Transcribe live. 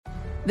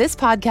This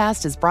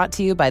podcast is brought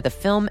to you by the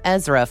film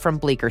Ezra from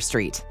Bleecker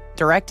Street,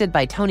 directed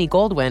by Tony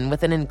Goldwyn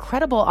with an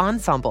incredible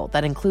ensemble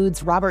that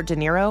includes Robert De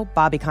Niro,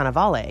 Bobby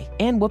Cannavale,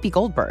 and Whoopi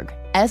Goldberg.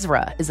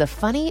 Ezra is a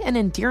funny and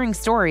endearing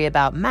story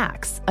about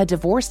Max, a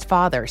divorced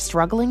father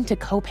struggling to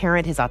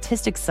co-parent his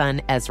autistic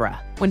son,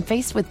 Ezra. When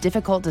faced with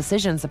difficult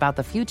decisions about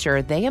the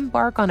future, they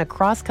embark on a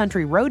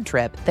cross-country road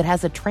trip that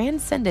has a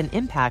transcendent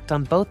impact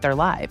on both their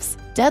lives.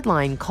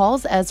 Deadline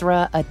calls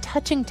Ezra a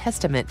touching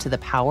testament to the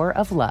power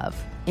of love.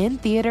 In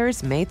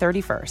theaters May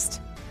 31st.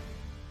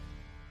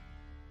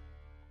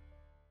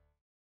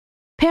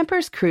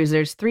 Pampers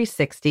Cruisers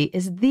 360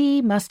 is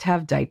the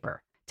must-have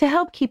diaper to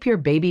help keep your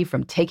baby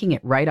from taking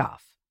it right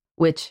off,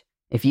 which,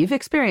 if you've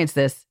experienced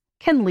this,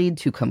 can lead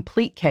to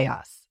complete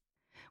chaos.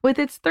 With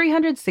its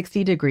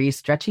 360-degree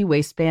stretchy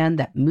waistband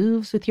that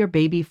moves with your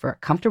baby for a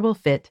comfortable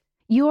fit,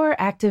 your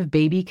active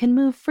baby can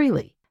move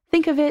freely.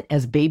 Think of it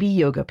as baby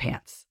yoga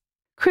pants.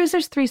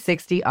 Cruisers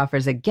 360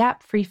 offers a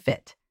gap-free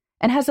fit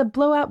and has a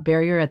blowout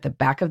barrier at the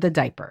back of the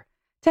diaper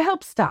to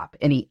help stop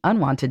any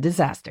unwanted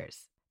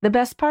disasters. The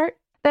best part?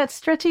 That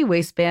stretchy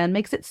waistband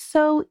makes it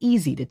so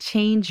easy to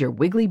change your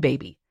wiggly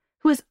baby,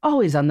 who is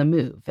always on the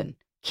move and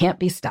can't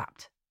be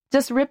stopped.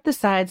 Just rip the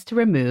sides to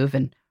remove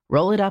and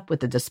roll it up with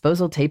the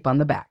disposal tape on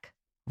the back.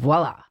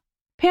 Voila!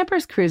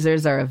 Pampers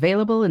Cruisers are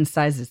available in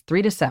sizes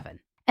 3 to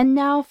 7 and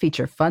now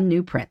feature fun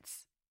new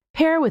prints.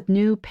 Pair with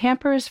new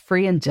Pampers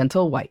Free and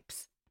Gentle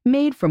wipes,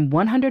 made from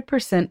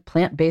 100%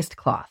 plant-based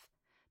cloth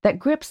that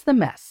grips the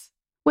mess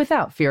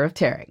without fear of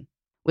tearing.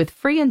 With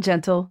Free and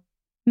Gentle,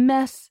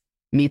 mess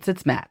meets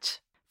its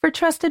match. For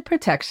trusted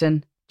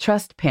protection,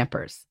 trust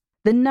Pampers,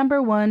 the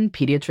 #1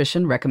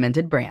 pediatrician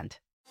recommended brand.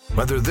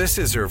 Whether this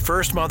is her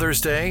first Mother's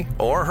Day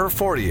or her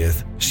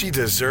 40th, she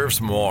deserves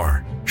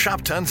more.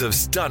 Shop tons of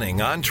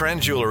stunning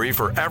on-trend jewelry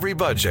for every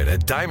budget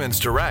at Diamonds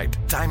Direct.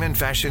 Diamond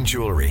fashion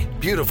jewelry,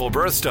 beautiful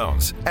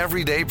birthstones,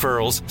 everyday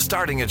pearls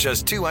starting at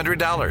just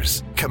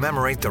 $200.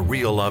 Commemorate the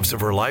real loves of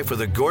her life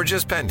with a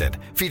gorgeous pendant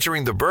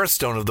featuring the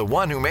birthstone of the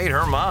one who made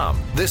her mom.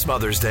 This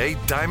Mother's Day,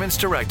 Diamonds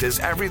Direct is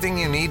everything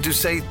you need to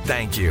say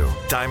thank you.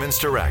 Diamonds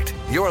Direct,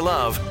 your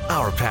love,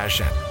 our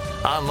passion.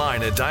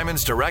 Online at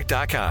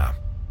diamondsdirect.com.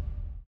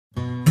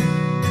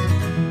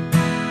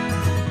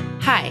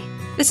 Hi,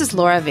 this is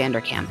Laura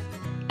Vanderkam.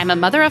 I'm a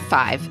mother of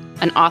 5,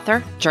 an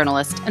author,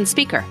 journalist, and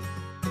speaker.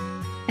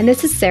 And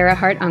this is Sarah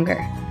Hart Unger.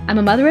 I'm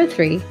a mother of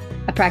 3,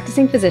 a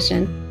practicing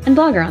physician, and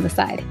blogger on the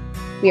side.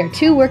 We are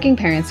 2 working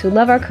parents who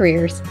love our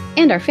careers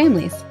and our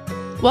families.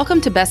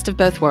 Welcome to Best of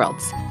Both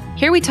Worlds.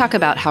 Here we talk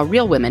about how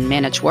real women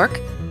manage work,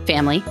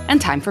 family,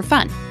 and time for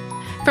fun.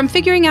 From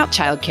figuring out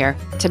childcare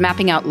to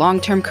mapping out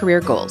long-term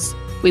career goals,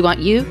 we want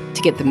you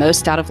to get the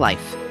most out of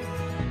life.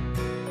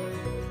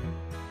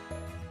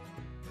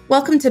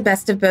 Welcome to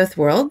Best of Both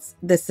Worlds.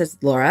 This is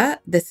Laura.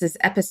 This is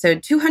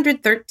episode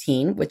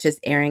 213, which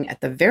is airing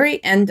at the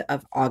very end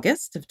of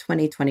August of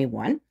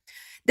 2021.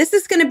 This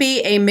is going to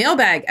be a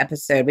mailbag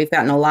episode. We've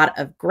gotten a lot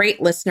of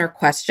great listener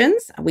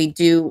questions. We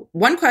do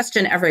one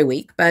question every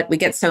week, but we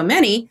get so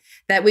many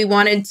that we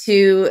wanted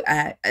to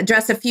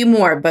address a few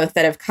more, both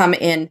that have come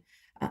in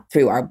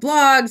through our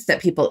blogs,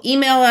 that people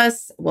email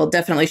us. We'll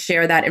definitely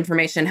share that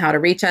information, how to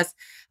reach us.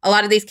 A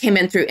lot of these came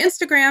in through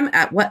Instagram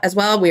as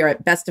well. We are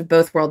at Best of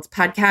Both Worlds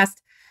podcast.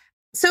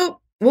 So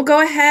we'll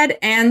go ahead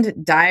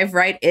and dive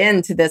right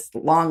into this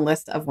long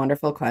list of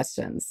wonderful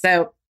questions.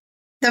 So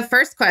the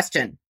first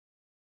question,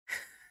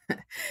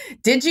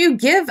 did you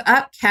give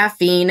up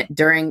caffeine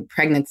during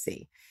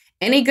pregnancy?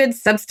 Any good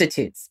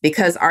substitutes?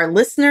 Because our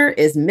listener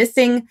is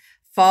missing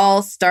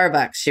fall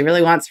Starbucks. She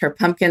really wants her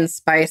pumpkin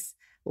spice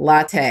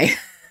latte.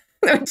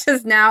 Which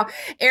is now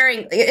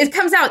airing. It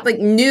comes out like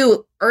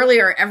new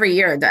earlier every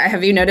year.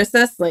 Have you noticed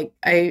this? Like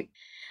I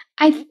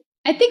think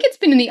it's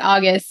been in the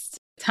August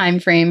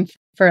timeframe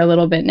for a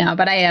little bit now,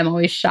 but I am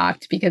always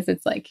shocked because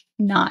it's like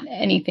not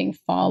anything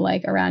fall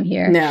like around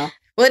here. No.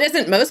 Well, it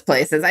isn't most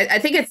places. I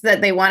think it's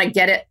that they want to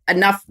get it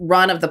enough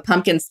run of the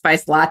pumpkin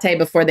spice latte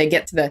before they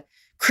get to the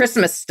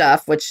Christmas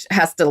stuff, which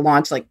has to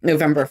launch like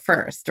November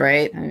 1st,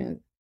 right?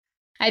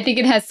 I think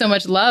it has so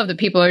much love that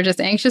people are just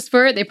anxious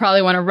for it. They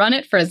probably want to run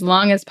it for as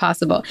long as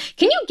possible.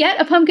 Can you get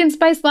a pumpkin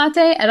spice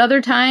latte at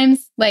other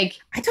times? Like,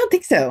 I don't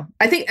think so.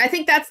 I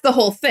think that's the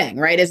whole thing,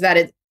 right? Is that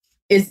it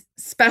is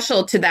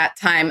special to that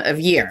time of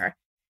year.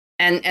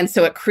 And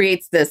so it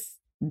creates this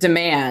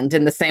demand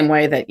in the same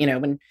way that, you know,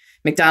 when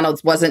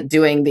McDonald's wasn't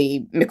doing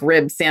the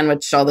McRib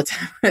sandwich all the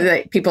time,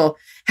 that people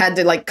had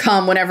to like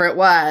come whenever it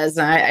was.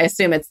 And I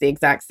assume it's the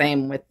exact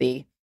same with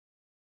the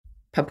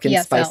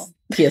pumpkin spice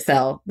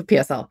PSL, the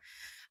PSL.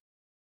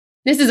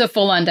 This is a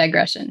full-on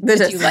digression.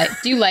 Do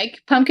you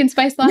like pumpkin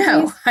spice lattes?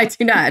 No, I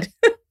do not.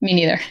 Me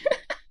neither.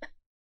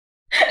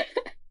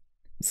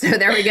 So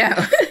there we go.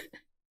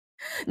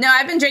 No,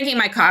 I've been drinking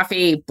my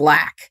coffee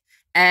black,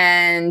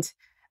 and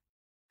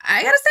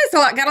I gotta say, it's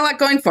got a lot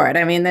going for it.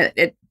 I mean,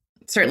 it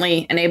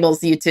certainly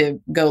enables you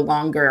to go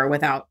longer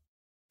without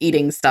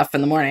eating stuff in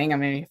the morning. I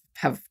mean, you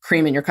have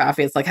cream in your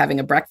coffee. It's like having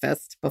a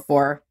breakfast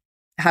before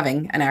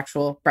having an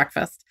actual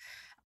breakfast.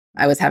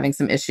 I was having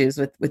some issues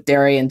with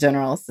dairy in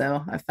general.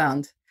 So I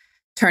found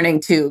turning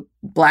to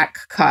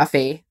black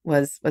coffee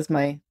was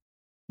my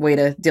way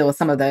to deal with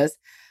some of those.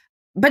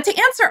 But to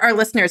answer our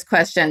listener's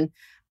question,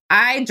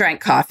 I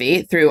drank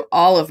coffee through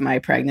all of my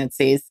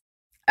pregnancies.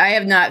 I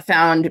have not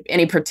found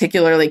any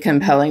particularly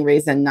compelling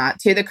reason not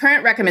to. The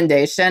current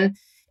recommendation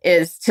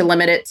is to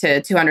limit it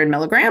to 200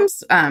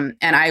 milligrams. And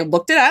I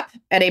looked it up,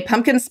 and a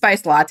pumpkin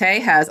spice latte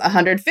has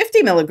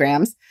 150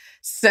 milligrams.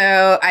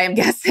 So I am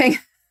guessing,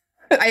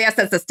 I guess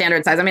that's the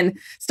standard size. I mean,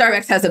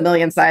 Starbucks has a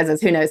million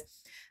sizes, who knows?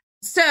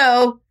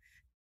 So,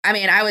 I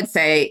mean, I would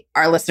say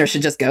our listeners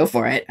should just go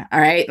for it. All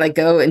right. Like,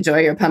 go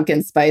enjoy your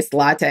pumpkin spice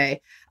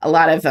latte. A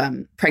lot of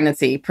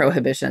pregnancy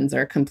prohibitions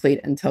are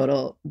complete and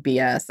total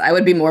BS. I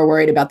would be more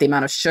worried about the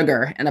amount of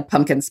sugar in a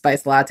pumpkin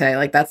spice latte.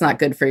 Like, that's not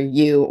good for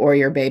you or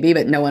your baby,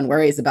 but no one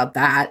worries about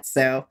that.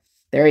 So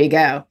there you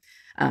go.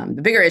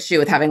 The bigger issue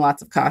with having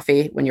lots of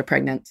coffee when you're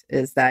pregnant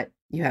is that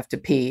you have to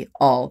pee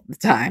all the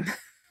time.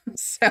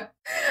 So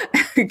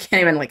you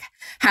can't even like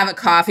have a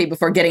coffee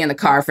before getting in the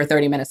car for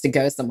 30 minutes to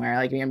go somewhere.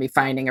 Like, you're going to be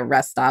finding a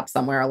rest stop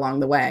somewhere along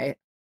the way.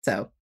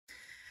 So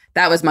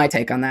that was my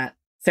take on that.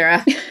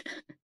 Sarah?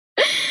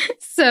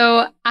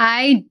 So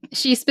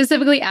she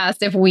specifically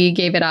asked if we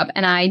gave it up,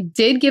 and I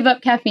did give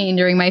up caffeine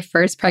during my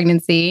first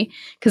pregnancy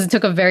because it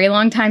took a very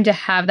long time to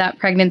have that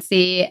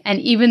pregnancy. And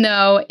even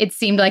though it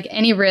seemed like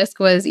any risk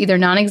was either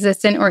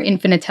non-existent or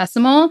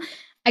infinitesimal,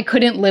 I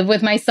couldn't live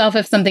with myself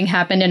if something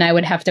happened and I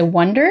would have to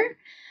wonder.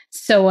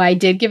 So I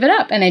did give it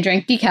up and I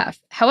drank decaf.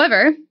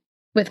 However,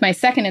 with my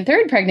second and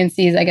third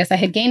pregnancies, I guess I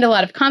had gained a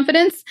lot of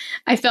confidence.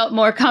 I felt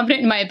more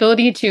confident in my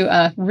ability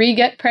to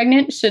re-get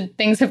pregnant should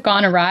things have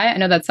gone awry. I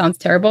know that sounds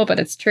terrible, but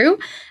it's true.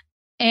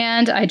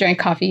 And I drank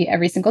coffee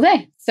every single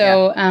day.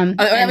 So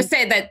I would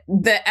say that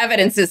the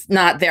evidence is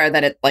not there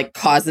that it like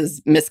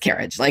causes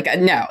miscarriage. Like,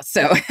 no.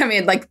 So, I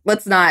mean, like,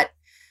 let's not.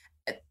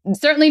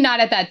 Certainly not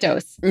at that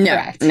dose. No,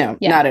 correct. No,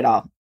 yeah. Not at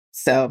all.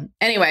 So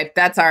anyway,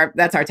 that's our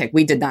take.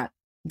 We did not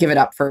give it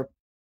up for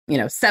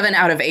 7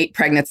 out of 8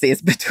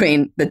 pregnancies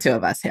between the two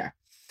of us here.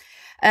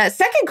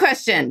 Second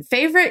question,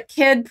 favorite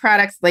kid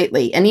products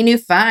lately? Any new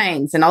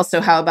finds? And also,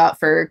 how about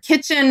for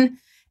kitchen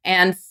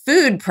and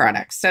food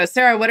products? So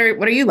Sarah, what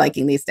are you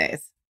liking these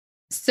days?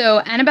 So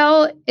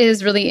Annabelle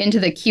is really into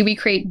the Kiwi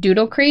Crate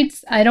doodle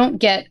crates. I don't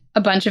get a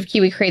bunch of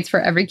Kiwi Crates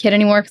for every kid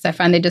anymore because I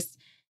find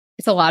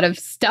it's a lot of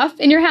stuff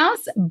in your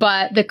house,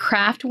 but the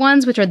craft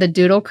ones, which are the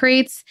doodle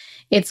crates,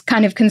 it's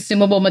kind of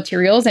consumable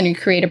materials and you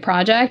create a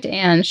project,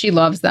 and she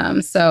loves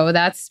them. So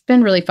that's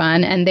been really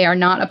fun. And they are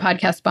not a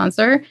podcast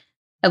sponsor,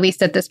 at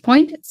least at this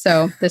point.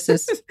 So this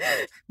is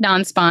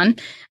non-spawn.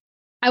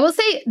 I will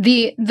say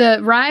the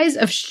rise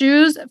of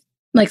shoes,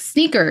 like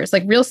sneakers,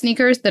 like real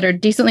sneakers that are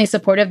decently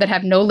supportive, that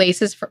have no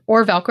laces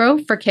or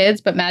Velcro for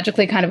kids, but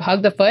magically kind of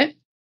hug the foot,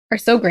 are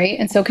so great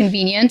and so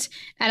convenient.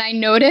 And I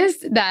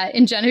noticed that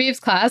in Genevieve's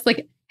class,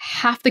 like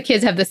half the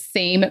kids have the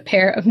same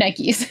pair of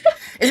Nikes.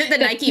 Is it the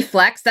Nike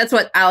Flex? That's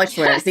what Alex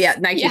wears. Yeah,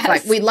 Nike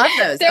Flex. We love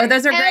those.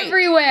 Those are great.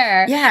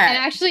 Everywhere. Yeah. And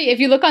actually,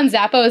 if you look on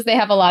Zappos, they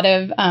have a lot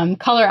of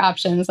color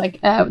options like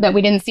that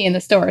we didn't see in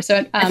the store.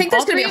 So I think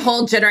there's going to be a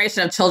whole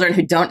generation of children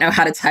who don't know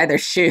how to tie their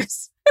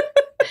shoes.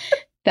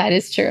 That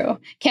is true.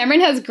 Cameron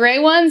has gray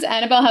ones,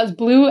 Annabelle has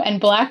blue and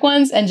black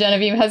ones, and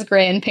Genevieve has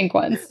gray and pink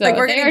ones. So like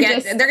they're going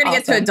to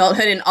get to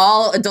adulthood, and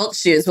all adult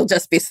shoes will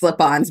just be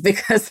slip-ons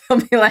because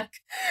they'll be like,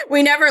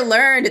 we never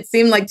learned. It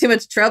seemed like too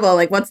much trouble.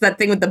 Like, what's that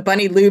thing with the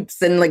bunny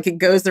loops and like it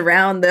goes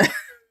around the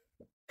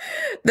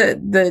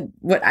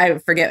what, I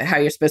forget how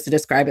you're supposed to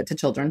describe it to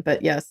children,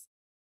 but yes,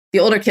 the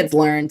older kids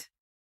learned.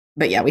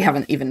 But yeah, we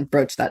haven't even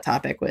broached that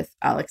topic with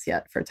Alex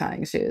yet for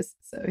tying shoes.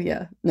 So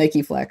yeah,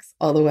 Nike Flex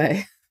all the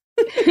way.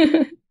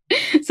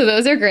 So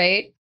those are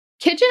great.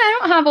 Kitchen, I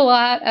don't have a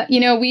lot.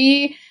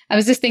 I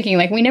was just thinking,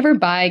 like, we never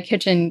buy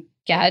kitchen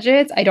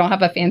gadgets. I don't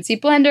have a fancy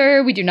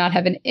blender. We do not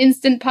have an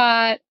Instant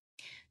Pot.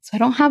 So I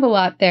don't have a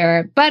lot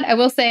there. But I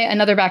will say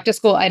another back to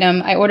school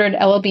item. I ordered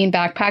LL Bean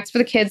backpacks for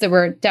the kids that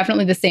were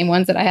definitely the same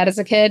ones that I had as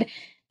a kid.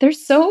 They're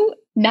so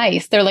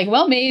nice. They're like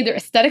well made. They're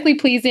aesthetically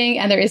pleasing.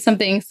 And there is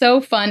something so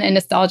fun and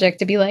nostalgic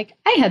to be like,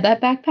 I had that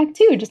backpack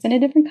too, just in a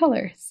different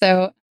color.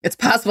 So it's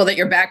possible that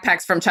your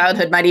backpacks from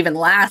childhood might even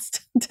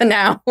last to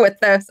now with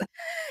those.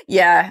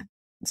 Yeah.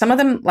 Some of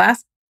them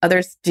last,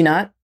 others do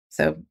not.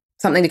 So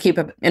something to keep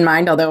in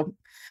mind, although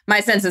my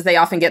sense is they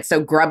often get so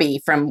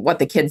grubby from what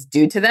the kids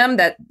do to them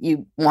that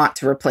you want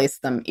to replace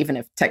them, even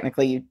if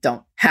technically you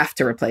don't have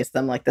to replace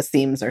them, like the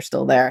seams are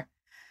still there.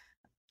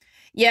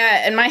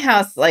 Yeah, in my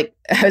house, like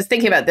I was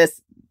thinking about this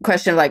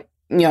question of like,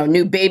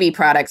 new baby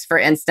products, for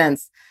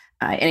instance,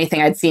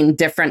 anything I'd seen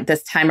different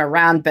this time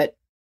around, but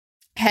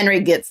Henry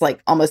gets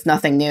like almost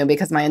nothing new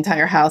because my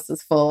entire house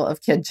is full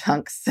of kid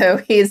junk.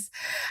 So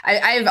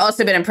I've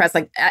also been impressed,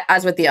 like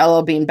as with the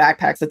LL Bean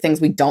backpacks, the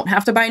things we don't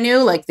have to buy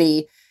new, like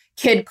the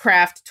Kid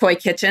Craft toy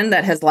kitchen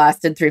that has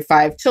lasted through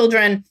 5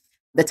 children,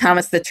 the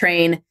Thomas the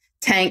Train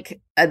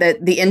tank,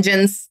 the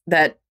engines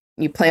that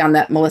you play on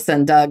that Melissa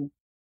and Doug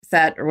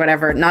set or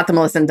whatever, not the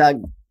Melissa and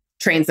Doug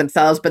trains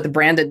themselves, but the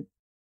branded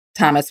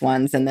Thomas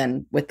ones, and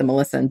then with the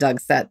Melissa and Doug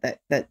set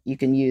that you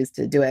can use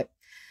to do it.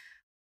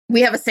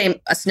 We have a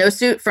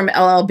snowsuit from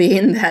LL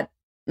Bean that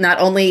not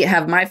only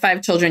have my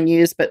 5 children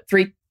used, but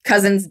 3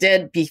 cousins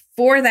did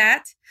before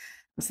that.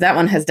 So that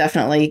one has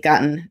definitely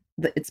gotten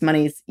its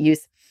money's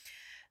use.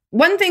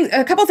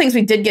 A couple things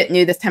we did get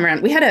new this time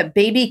around. We had a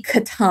baby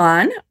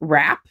Catan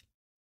wrap,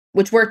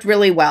 which worked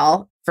really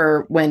well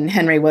for when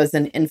Henry was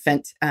an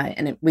infant.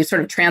 We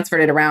sort of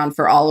transferred it around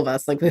for all of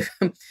us, like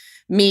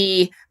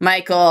me,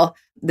 Michael,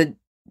 the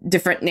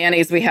different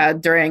nannies we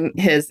had during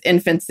his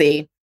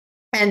infancy.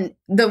 And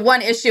the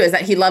one issue is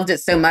that he loved it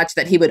so much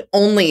that he would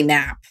only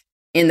nap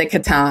in the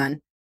Catan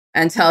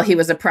until he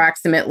was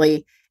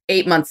approximately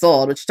 8 months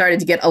old, which started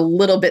to get a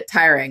little bit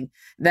tiring,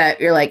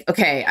 that you're like,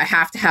 okay, I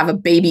have to have a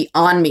baby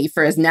on me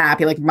for his nap.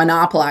 He like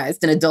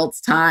monopolized an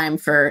adult's time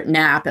for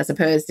nap as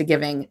opposed to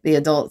giving the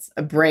adults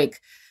a break.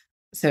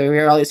 So we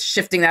were always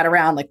shifting that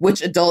around, like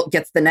which adult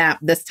gets the nap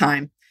this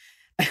time.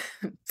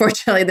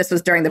 Fortunately, this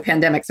was during the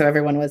pandemic, so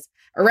everyone was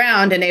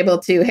around and able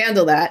to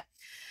handle that.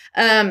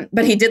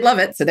 But he did love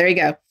it. So there you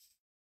go.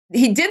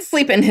 He did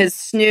sleep in his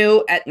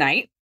snoo at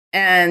night.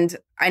 And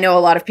I know a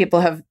lot of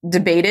people have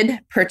debated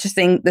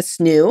purchasing the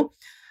snoo.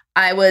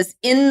 I was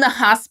in the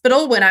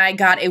hospital when I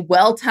got a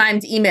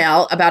well-timed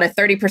email about a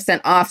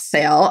 30% off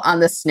sale on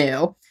the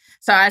snoo.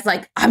 So I was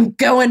like, I'm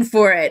going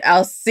for it.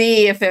 I'll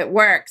see if it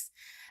works.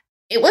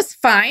 It was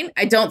fine.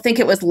 I don't think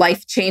it was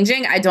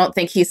life-changing. I don't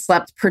think he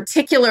slept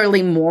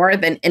particularly more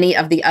than any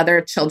of the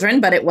other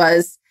children, but it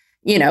was,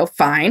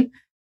 fine.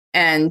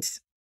 And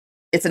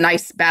it's a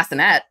nice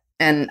bassinet.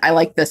 And I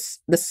like the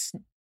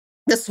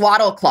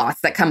swaddle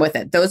cloths that come with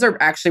it. Those are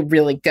actually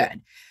really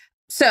good.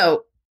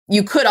 So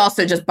you could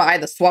also just buy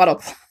the swaddle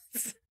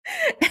cloths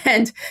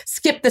and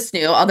skip the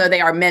snoo, although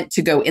they are meant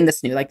to go in the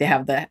snoo. Like they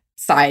have the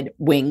side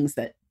wings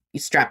that you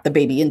strap the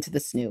baby into the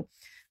snoo.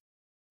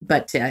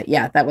 But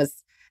that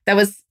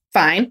was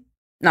fine.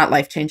 Not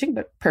life-changing,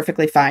 but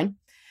perfectly fine.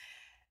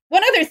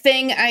 One other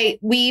thing,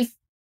 we've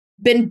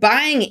been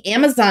buying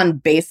Amazon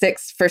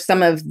basics for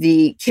some of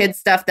the kid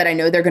stuff that I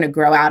know they're going to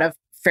grow out of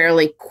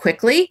fairly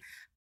quickly.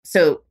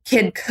 So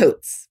kid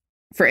coats,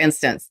 for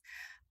instance.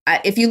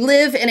 If you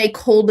live in a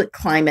cold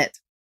climate,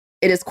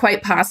 it is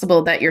quite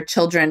possible that your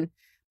children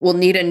will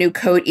need a new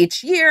coat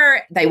each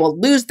year. They will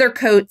lose their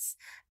coats.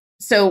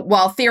 So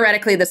while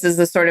theoretically this is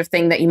the sort of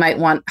thing that you might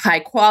want high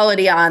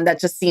quality on, that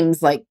just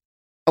seems like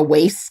a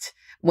waste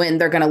when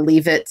they're going to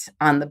leave it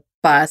on the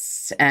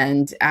bus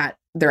and at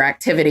their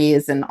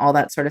activities and all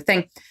that sort of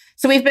thing.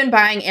 So we've been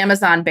buying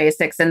Amazon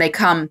basics, and they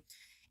come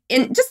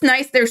in just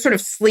nice. They're sort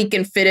of sleek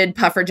and fitted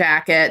puffer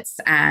jackets,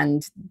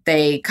 and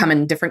they come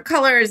in different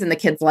colors, and the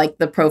kids like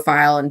the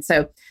profile. And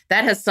so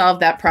that has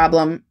solved that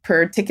problem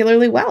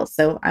particularly well.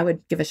 So I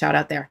would give a shout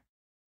out there.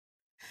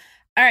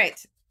 All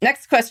right.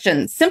 Next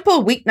question.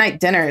 Simple weeknight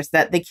dinners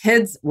that the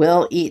kids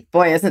will eat.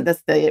 Boy, isn't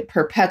this the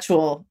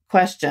perpetual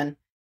question?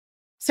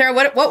 Sarah,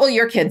 what will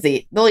your kids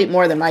eat? They'll eat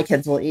more than my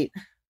kids will eat.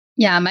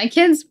 Yeah, my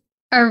kids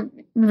are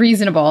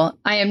reasonable.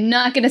 I am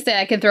not going to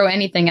say I could throw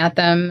anything at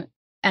them.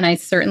 And I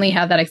certainly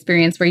have that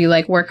experience where you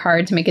like work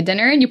hard to make a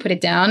dinner and you put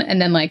it down.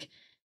 And then like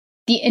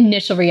the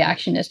initial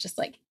reaction is just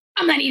like,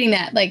 I'm not eating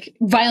that, like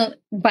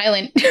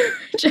violent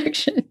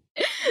rejection.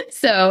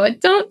 So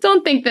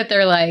don't think that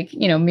they're like,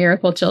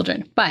 miracle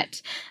children.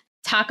 But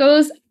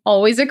tacos,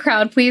 always a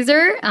crowd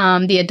pleaser.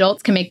 The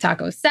adults can make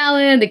taco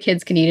salad. The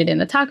kids can eat it in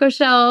the taco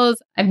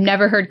shells. I've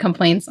never heard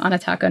complaints on a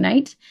taco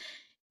night.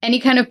 Any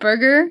kind of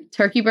burger,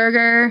 turkey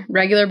burger,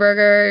 regular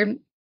burger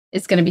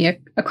is going to be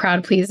a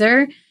crowd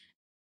pleaser,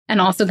 and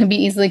also can be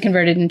easily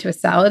converted into a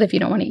salad if you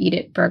don't want to eat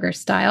it burger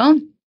style.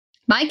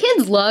 My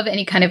kids love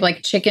any kind of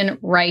like chicken,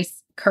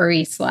 rice,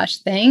 curry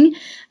 / thing.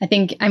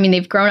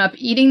 They've grown up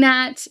eating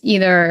that.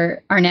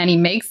 Either our nanny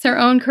makes her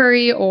own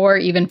curry, or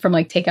even from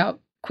like takeout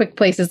quick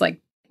places.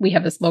 Like we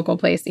have this local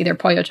place, either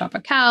Pollo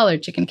Tropical or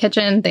Chicken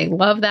Kitchen. They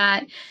love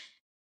that.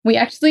 We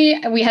had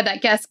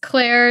that guest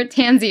Claire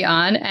Tansey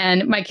on,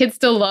 and my kids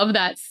still love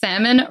that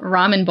salmon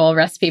ramen bowl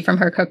recipe from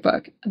her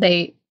cookbook.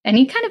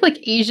 Any kind of like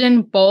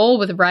Asian bowl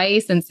with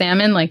rice and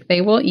salmon, like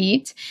they will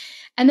eat.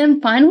 And then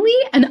finally,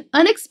 an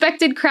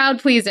unexpected crowd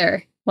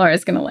pleaser.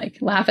 Laura's going to like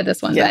laugh at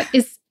this one, but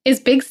is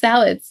big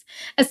salads,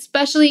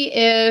 especially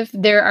if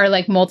there are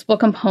like multiple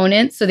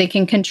components so they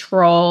can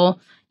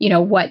control,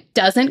 what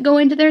doesn't go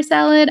into their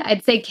salad.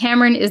 I'd say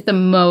Cameron is the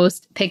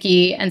most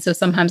picky. And so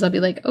sometimes I'll be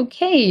like,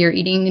 okay, you're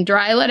eating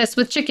dry lettuce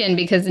with chicken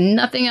because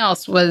nothing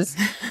else was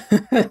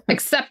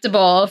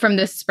acceptable from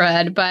this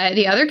spread. But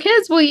the other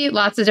kids will eat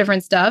lots of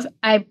different stuff.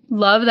 I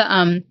love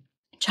the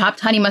chopped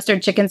honey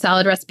mustard chicken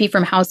salad recipe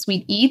from How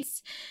Sweet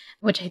Eats,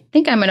 which I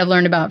think I might have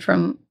learned about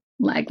from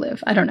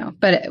Laglive. I don't know,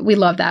 but we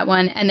love that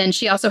one. And then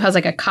she also has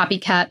like a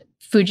copycat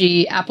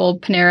Fuji apple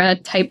Panera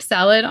type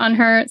salad on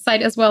her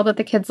site as well that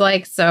the kids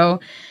like. So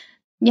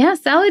yeah,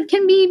 salad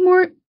can be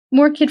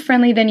more kid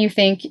friendly than you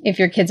think if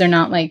your kids are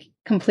not like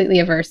completely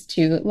averse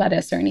to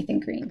lettuce or anything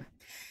green.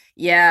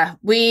 Yeah,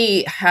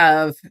 we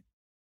have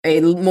a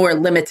more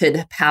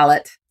limited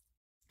palate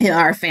in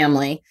our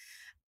family.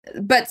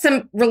 But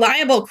some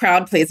reliable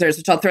crowd pleasers,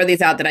 which I'll throw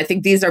these out, that I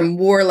think these are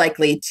more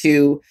likely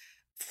to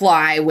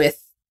fly with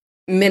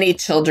many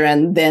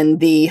children than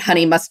the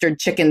honey mustard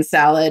chicken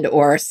salad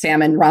or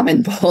salmon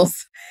ramen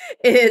bowls,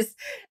 is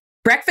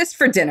breakfast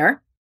for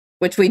dinner,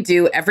 which we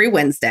do every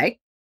Wednesday.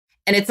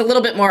 And it's a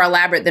little bit more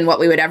elaborate than what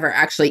we would ever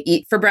actually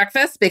eat for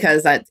breakfast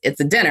because it's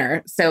a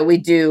dinner. So we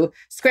do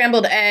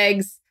scrambled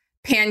eggs,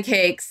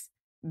 pancakes,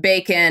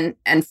 bacon,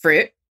 and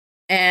fruit.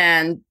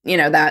 And,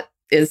 that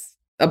is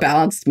a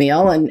balanced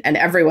meal and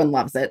everyone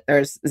loves it.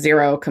 There's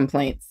zero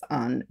complaints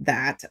on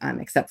that,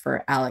 except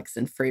for Alex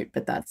and fruit,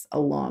 but that's a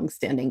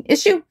long-standing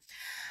issue.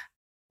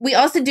 We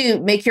also do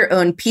make your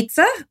own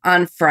pizza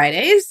on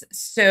Fridays.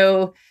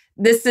 So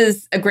this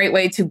is a great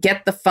way to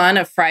get the fun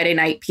of Friday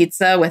night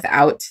pizza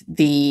without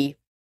the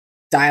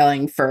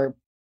dialing for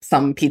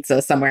some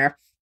pizza somewhere.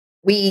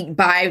 We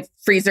buy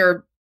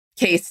freezer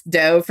case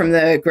dough from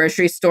the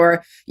grocery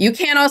store. You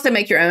can also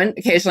make your own.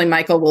 Occasionally,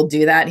 Michael will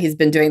do that. He's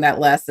been doing that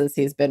less as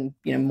he's been,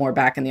 more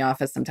back in the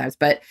office sometimes.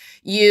 But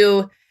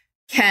you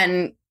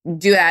can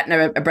do that in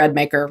a bread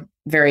maker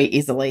very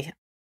easily,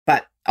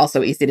 but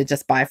also easy to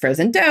just buy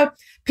frozen dough.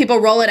 People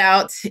roll it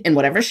out in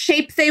whatever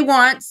shape they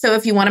want. So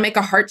if you want to make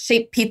a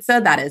heart-shaped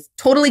pizza, that is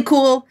totally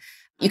cool.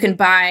 You can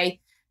buy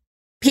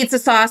pizza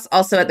sauce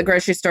also at the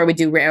grocery store. We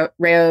do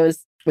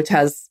Rao's, which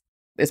is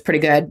pretty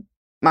good.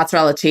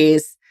 Mozzarella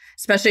cheese.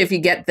 Especially if you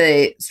get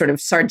the sort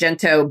of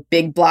Sargento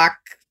big block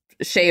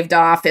shaved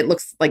off, it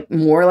looks like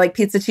more like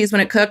pizza cheese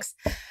when it cooks.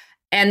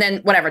 And then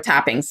whatever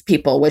toppings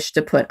people wish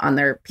to put on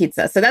their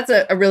pizza. So that's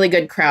a really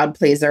good crowd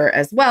pleaser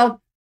as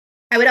well.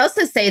 I would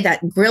also say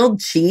that grilled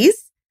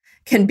cheese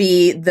can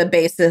be the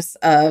basis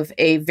of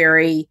a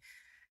very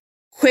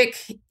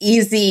quick,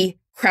 easy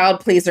crowd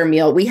pleaser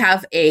meal. We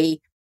have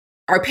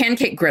our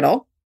pancake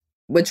griddle,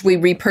 which we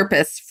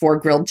repurpose for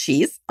grilled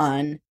cheese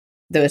on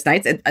those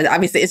nights.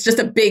 Obviously, it's just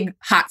a big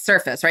hot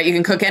surface, right? You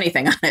can cook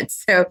anything on it.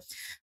 So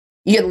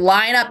you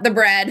line up the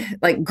bread,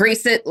 like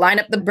grease it, line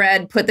up the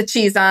bread, put the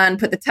cheese on,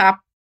 put the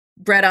top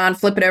bread on,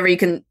 flip it over. You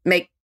can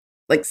make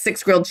like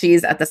 6 grilled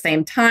cheese at the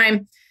same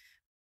time,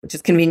 which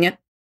is convenient.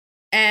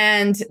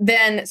 And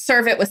then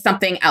serve it with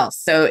something else.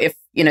 So if,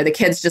 the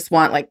kids just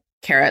want like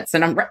carrots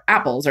and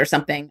apples or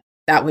something,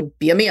 that would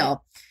be a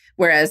meal.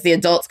 Whereas the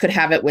adults could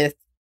have it with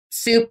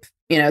soup.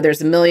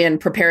 There's a million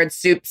prepared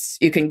soups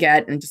you can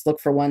get and just look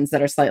for ones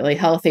that are slightly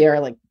healthier,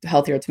 like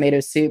healthier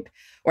tomato soup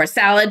or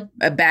salad,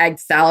 a bagged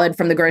salad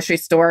from the grocery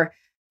store.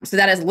 So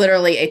that is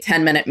literally a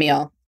 10-minute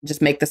meal. Just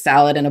make the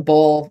salad in a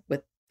bowl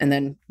and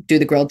then do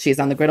the grilled cheese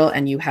on the griddle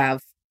and you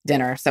have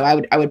dinner. So I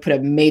would put a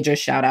major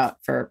shout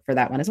out for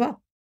that one as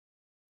well.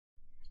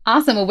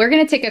 Awesome. Well, we're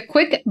going to take a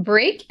quick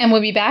break and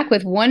we'll be back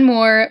with one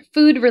more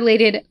food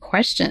related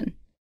question.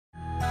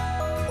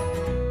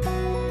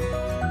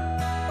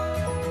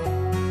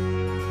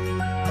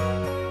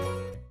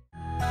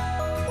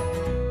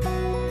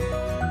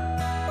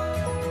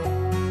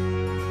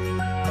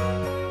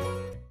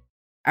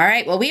 All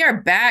right. Well, we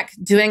are back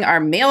doing our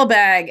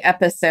mailbag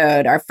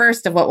episode, our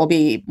first of what will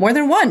be more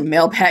than one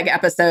mailbag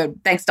episode,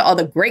 thanks to all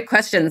the great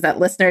questions that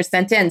listeners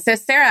sent in. So,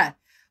 Sarah,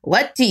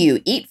 what do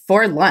you eat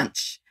for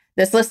lunch?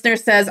 This listener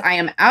says, I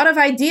am out of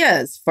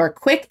ideas for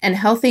quick and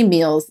healthy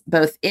meals,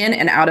 both in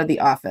and out of the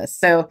office.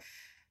 So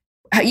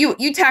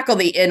you tackle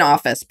the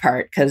in-office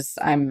part because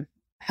I'm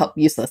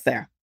useless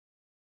there.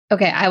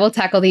 Okay, I will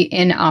tackle the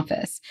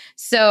in-office.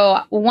 So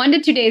 1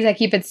 to 2 days, I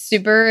keep it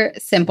super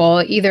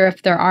simple. Either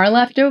if there are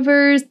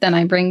leftovers, then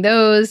I bring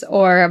those.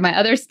 Or my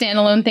other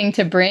standalone thing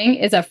to bring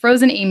is a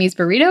frozen Amy's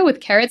burrito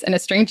with carrots and a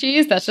string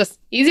cheese. That's just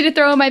easy to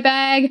throw in my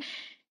bag.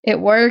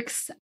 It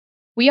works.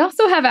 We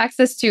also have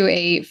access to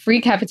a free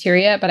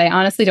cafeteria, but I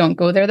honestly don't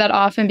go there that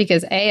often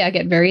because A, I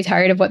get very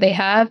tired of what they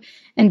have.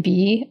 And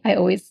B, I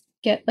always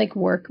get like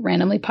work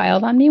randomly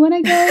piled on me when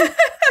I go.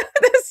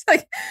 That's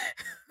like...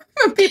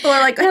 People are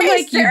like,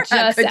 hey, Sarah, you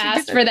just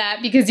asked for that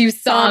because you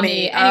saw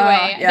me.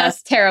 Anyway, yes.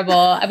 That's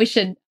terrible.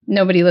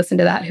 Nobody listen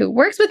to that who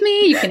works with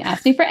me. You can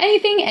ask me for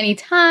anything,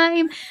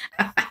 anytime.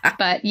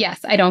 But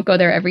yes, I don't go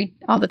there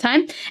all the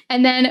time.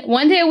 And then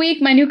 1 day a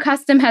week, my new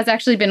custom has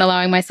actually been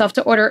allowing myself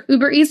to order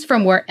Uber Eats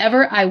from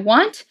wherever I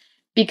want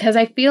because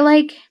I feel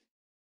like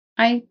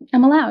I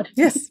am allowed.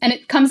 Yes. And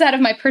it comes out of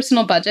my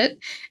personal budget,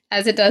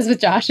 as it does with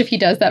Josh if he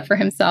does that for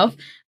himself.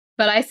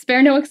 But I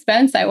spare no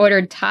expense. I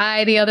ordered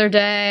Thai the other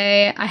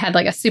day. I had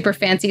like a super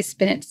fancy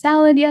spinach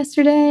salad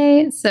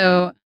yesterday.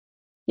 So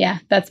yeah,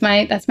 that's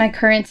my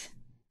current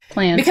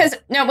plan. Because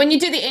now when you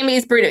do the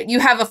Amy's burrito,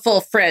 you have a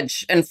full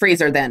fridge and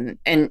freezer then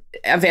and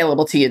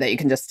available to you that you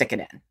can just stick it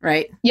in,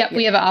 right? Yep.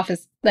 We have an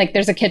office, like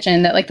there's a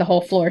kitchen that like the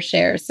whole floor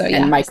shares. So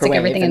yeah, microwave stick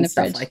everything in the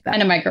stuff fridge like that.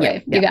 And a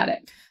microwave. Yeah. You got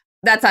it.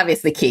 That's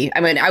obviously key. I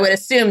mean, I would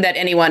assume that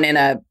anyone in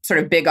a sort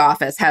of big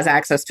office has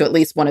access to at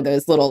least one of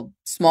those little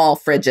small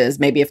fridges,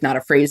 maybe if not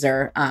a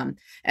freezer, and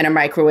a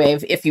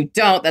microwave. If you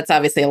don't, that's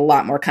obviously a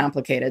lot more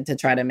complicated to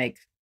try to make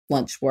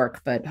lunch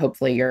work. But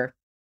hopefully your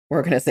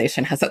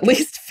organization has at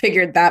least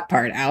figured that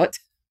part out.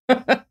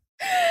 At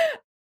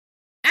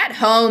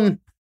home,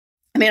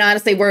 I mean,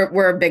 honestly,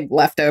 we're a big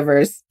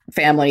leftovers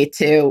family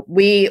too.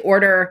 We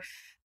order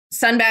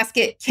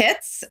Sunbasket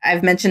kits.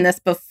 I've mentioned this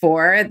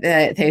before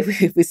that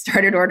we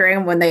started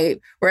ordering when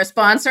they were a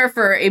sponsor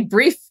for a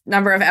brief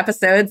number of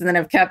episodes and then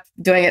have kept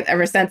doing it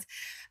ever since.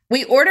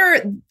 We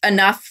order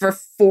enough for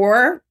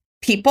 4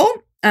 people.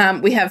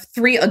 We have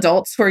 3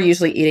 adults who are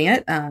usually eating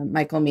it,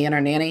 Michael, me, and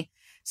our nanny.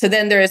 So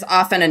then there is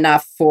often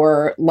enough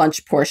for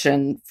lunch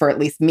portion for at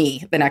least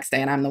me the next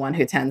day, and I'm the one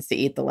who tends to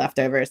eat the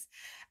leftovers.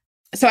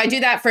 So I do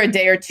that for a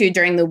day or 2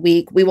 during the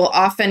week. We will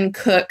often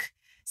cook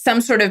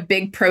some sort of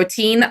big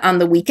protein on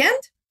the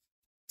weekend.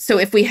 So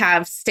if we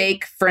have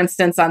steak, for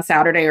instance, on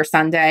Saturday or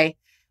Sunday,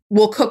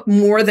 we'll cook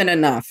more than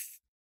enough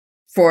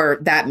for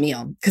that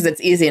meal because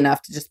it's easy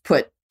enough to just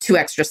put 2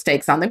 extra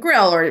steaks on the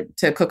grill or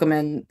to cook them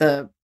in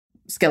the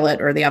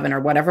skillet or the oven or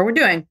whatever we're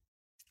doing.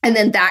 And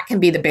then that can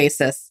be the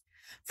basis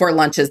for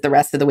lunches the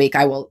rest of the week.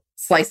 I will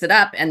slice it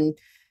up and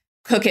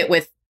cook it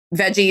with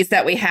veggies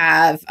that we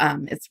have.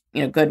 It's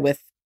good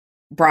with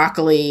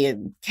broccoli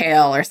and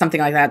kale or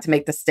something like that to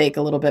make the steak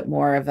a little bit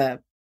more of a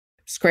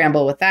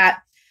scramble with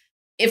that.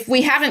 If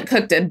we haven't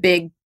cooked a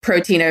big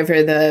protein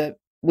over the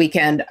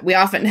weekend, we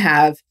often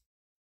have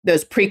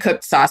those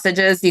pre-cooked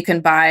sausages you can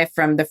buy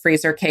from the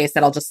freezer case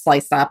that I'll just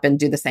slice up and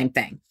do the same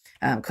thing.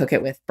 Cook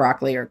it with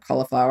broccoli or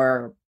cauliflower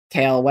or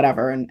kale,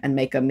 whatever, and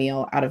make a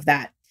meal out of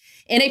that.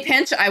 In a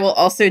pinch, I will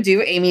also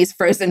do Amy's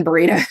frozen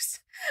burritos.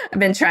 I've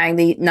been trying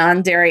the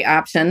non-dairy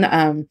option.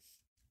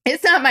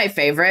 It's not my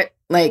favorite.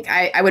 Like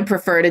I would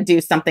prefer to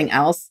do something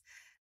else.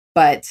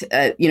 But,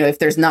 if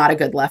there's not a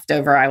good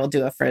leftover, I will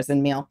do a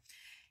frozen meal.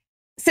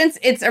 Since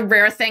it's a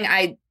rare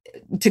thing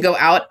to go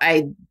out,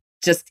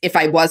 if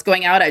I was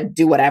going out, I'd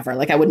do whatever.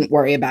 Like I wouldn't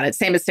worry about it.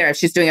 Same as Sarah, if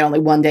she's doing it only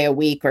 1 day a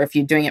week, or if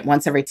you're doing it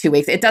once every 2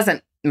 weeks, it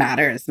doesn't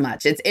matter as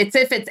much. It's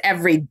if it's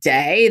every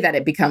day that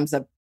it becomes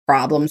a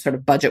problem, sort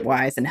of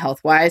budget-wise and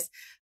health-wise.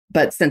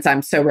 But since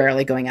I'm so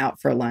rarely going out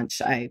for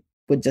lunch, I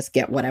would just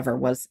get whatever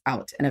was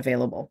out and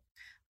available.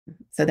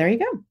 So there you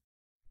go.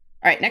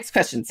 All right, next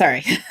question.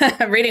 Sorry.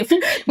 I'm reading.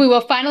 We will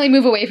finally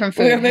move away from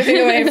food. We're moving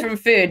away from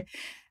food.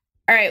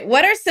 All right.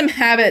 What are some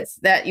habits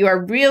that you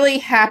are really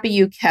happy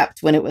you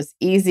kept when it was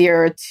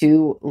easier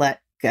to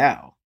let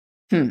go?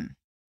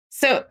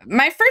 So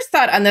my first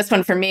thought on this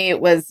one for me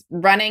was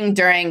running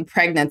during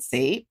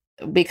pregnancy,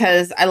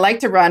 because I like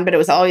to run, but it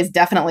was always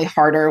definitely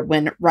harder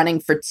when running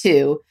for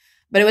 2.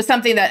 But it was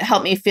something that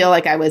helped me feel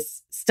like I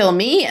was still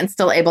me and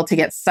still able to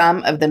get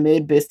some of the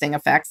mood boosting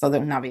effects,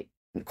 although not be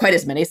quite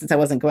as many since I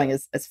wasn't going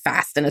as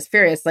fast and as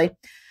furiously.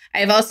 I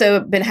have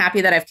also been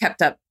happy that I've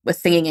kept up with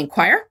singing in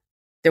choir.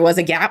 There was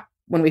a gap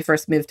when we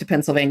first moved to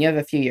Pennsylvania of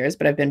a few years,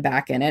 but I've been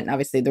back in it. And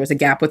obviously there was a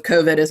gap with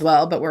COVID as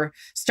well, but we're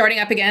starting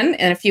up again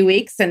in a few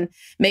weeks, and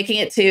making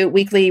it to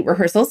weekly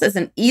rehearsals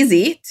isn't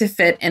easy to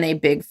fit in a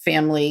big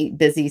family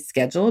busy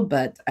schedule,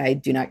 but I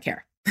do not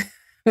care.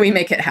 We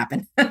make it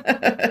happen.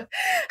 How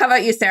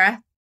about you,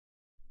 Sarah?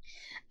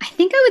 I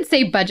think I would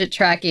say budget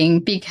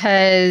tracking,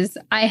 because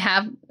I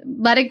have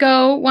let it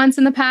go once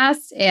in the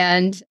past,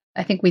 and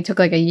I think we took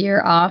like a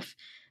year off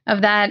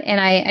of that.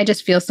 And I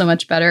just feel so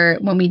much better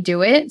when we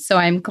do it. So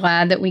I'm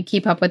glad that we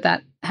keep up with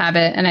that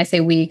habit. And I say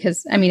we,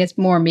 because it's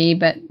more me,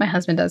 but my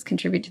husband does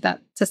contribute to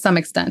that to some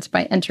extent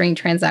by entering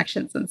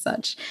transactions and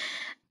such.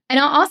 And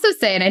I'll also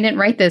say, and I didn't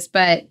write this,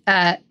 but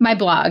my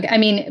blog,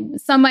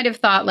 some might have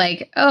thought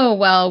like, oh,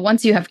 well,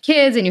 once you have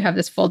kids and you have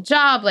this full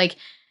job, like,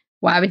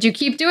 why would you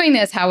keep doing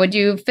this? How would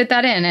you fit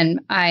that in?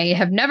 And I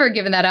have never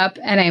given that up.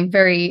 And I'm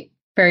very,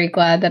 very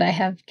glad that I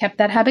have kept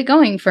that habit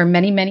going for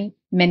many, many,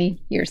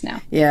 many years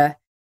now. Yeah.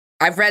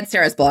 I've read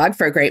Sarah's blog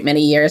for a great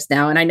many years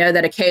now. And I know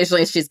that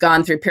occasionally she's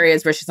gone through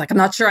periods where she's like, I'm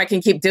not sure I can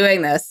keep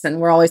doing this. And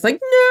we're always like,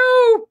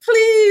 no,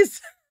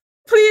 please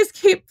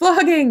keep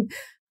blogging.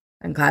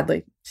 And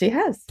gladly she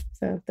has.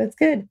 So that's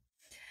good.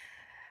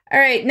 All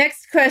right.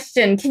 Next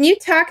question. Can you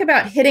talk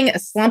about hitting a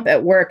slump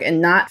at work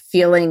and not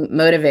feeling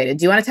motivated?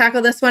 Do you want to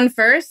tackle this one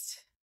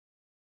first?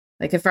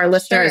 Like if our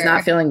listener is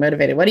not feeling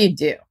motivated, what do you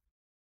do?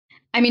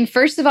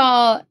 First of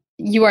all,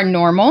 you are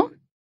normal.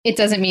 It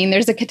doesn't mean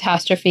there's a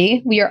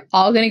catastrophe. We are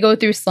all going to go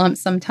through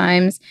slumps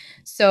sometimes.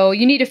 So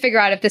you need to figure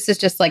out if this is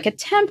just like a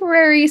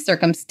temporary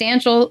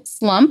circumstantial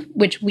slump,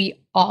 which we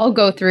all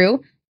go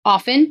through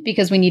often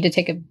because we need to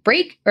take a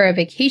break or a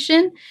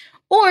vacation,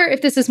 or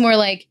if this is more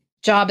like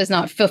job is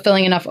not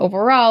fulfilling enough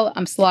overall,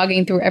 I'm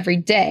slogging through every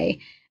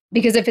day.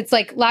 Because if it's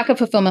like lack of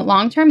fulfillment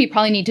long-term, you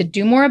probably need to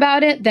do more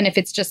about it than if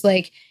it's just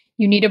like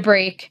you need a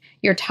break,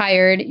 you're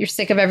tired, you're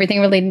sick of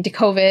everything relating to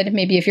COVID,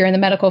 maybe if you're in the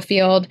medical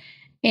field.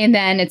 And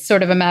then it's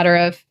sort of a matter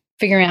of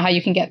figuring out how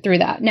you can get through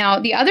that. Now,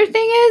 the other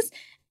thing is,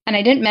 and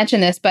I didn't mention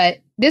this, but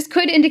this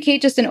could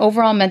indicate just an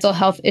overall mental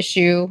health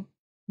issue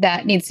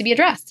that needs to be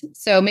addressed.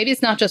 So maybe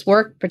it's not just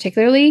work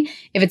particularly.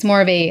 If it's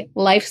more of a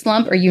life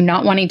slump or you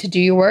not wanting to do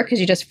your work because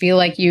you just feel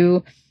like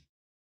you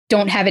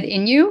don't have it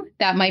in you,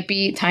 that might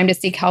be time to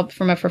seek help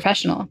from a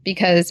professional,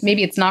 because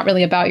maybe it's not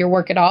really about your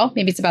work at all.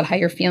 Maybe it's about how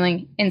you're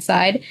feeling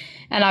inside.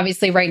 And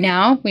obviously right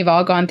now, we've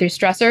all gone through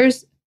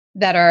stressors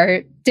that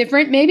are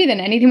different maybe than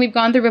anything we've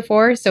gone through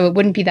before. So it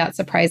wouldn't be that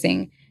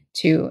surprising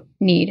to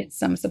need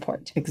some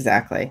support.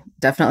 Exactly.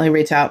 Definitely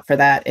reach out for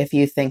that if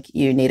you think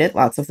you need it.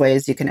 Lots of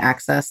ways you can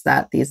access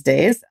that these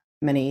days,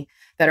 many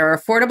that are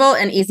affordable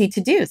and easy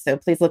to do. So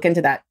please look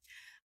into that.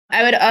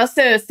 I would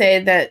also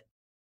say that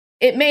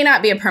it may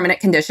not be a permanent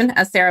condition,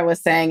 as Sarah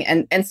was saying.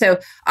 And so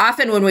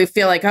often when we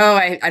feel like, oh,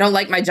 I don't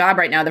like my job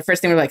right now, the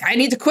first thing we're like, I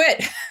need to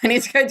quit. I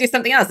need to go do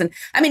something else. And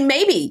I mean,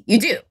 maybe you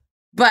do,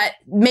 but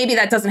maybe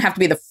that doesn't have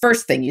to be the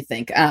first thing you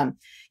think.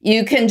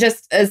 You can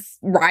just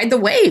ride the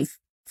wave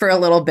for a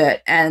little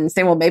bit and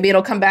say, well, maybe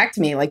it'll come back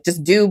to me. Like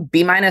just do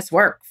B-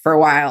 work for a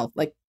while.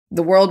 Like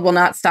the world will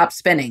not stop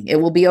spinning.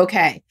 It will be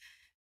okay.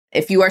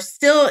 If you are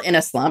still in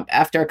a slump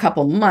after a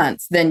couple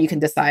months, then you can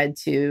decide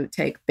to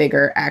take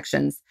bigger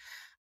actions.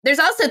 There's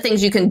also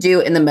things you can do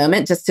in the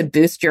moment just to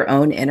boost your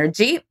own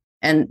energy.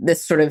 And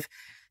this sort of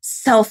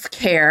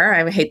self-care,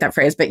 I hate that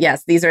phrase, but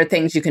yes, these are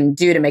things you can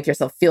do to make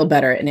yourself feel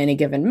better in any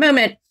given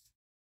moment.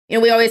 You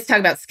know, we always talk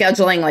about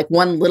scheduling like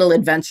one little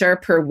adventure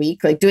per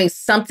week, like doing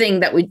something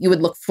that you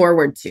would look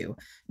forward to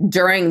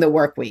during the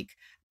work week.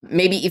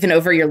 Maybe even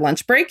over your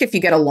lunch break. If you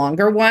get a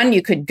longer one,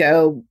 you could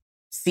go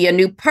see a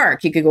new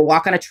park. You could go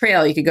walk on a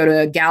trail. You could go to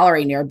a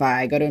gallery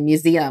nearby, go to a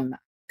museum,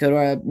 go to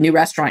a new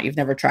restaurant you've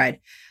never tried,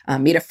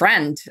 meet a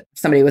friend. If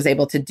somebody was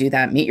able to do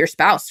that, meet your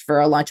spouse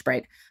for a lunch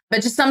break,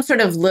 but just some sort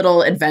of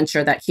little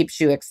adventure that keeps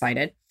you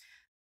excited.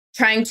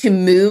 Trying to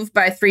move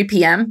by 3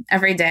 p.m.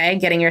 every day,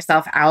 getting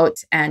yourself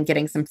out and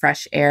getting some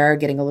fresh air,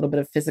 getting a little bit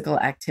of physical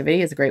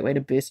activity is a great way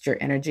to boost your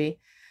energy.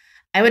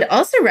 I would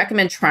also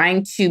recommend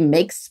trying to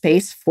make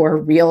space for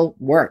real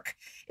work.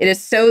 It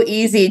is so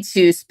easy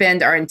to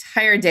spend our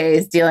entire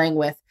days dealing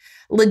with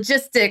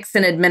logistics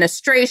and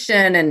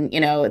administration. And,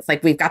 it's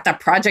like we've got the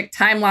project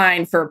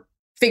timeline for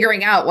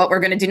figuring out what we're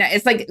going to do now.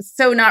 It's like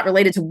so not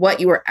related to what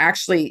you were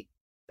actually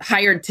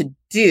hired to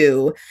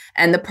do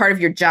and the part of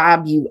your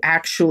job you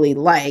actually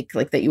like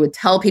that you would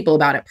tell people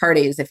about at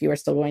parties if you were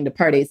still going to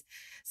parties.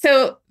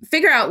 So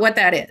figure out what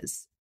that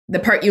is, the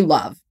part you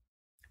love.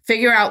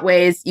 Figure out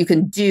ways you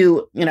can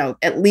do,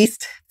 at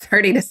least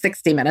 30 to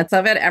 60 minutes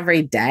of it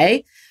every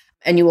day.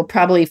 And you will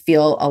probably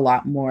feel a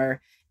lot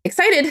more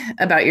excited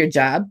about your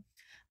job.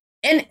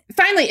 And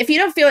finally, if you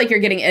don't feel like you're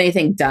getting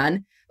anything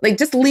done,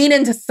 just lean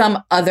into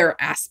some other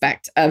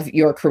aspect of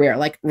your career,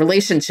 like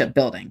relationship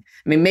building.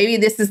 I mean, maybe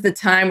this is the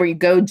time where you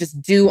go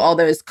just do all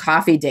those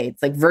coffee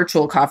dates, like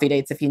virtual coffee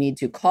dates if you need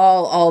to.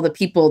 Call all the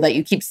people that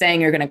you keep saying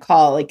you're going to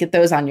call, get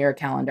those on your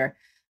calendar.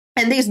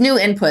 And these new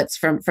inputs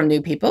from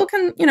new people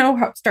can,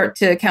 start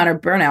to counter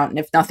burnout. And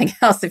if nothing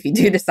else, if you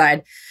do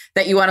decide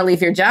that you want to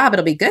leave your job,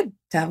 it'll be good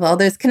to have all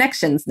those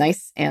connections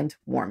nice and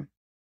warm.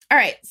 All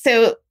right.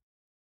 So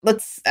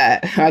let's,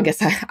 I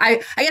guess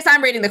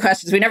I'm reading the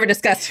questions. We never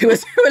discussed who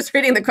was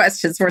reading the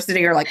questions. We're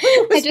sitting here like,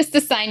 I just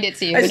assigned it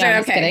to you.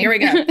 Okay, here we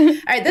go. All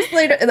right. This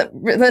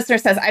listener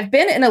says, I've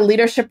been in a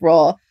leadership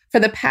role for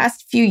the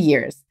past few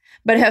years,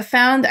 but have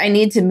found I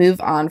need to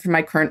move on from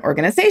my current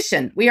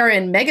organization. We are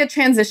in mega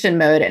transition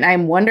mode, and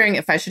I'm wondering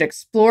if I should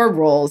explore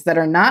roles that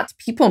are not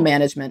people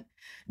management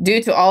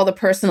due to all the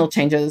personal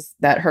changes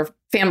that her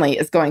family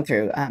is going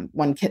through.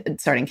 One kid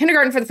starting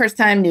kindergarten for the first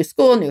time, new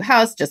school, new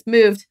house, just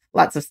moved,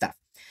 lots of stuff.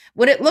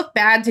 Would it look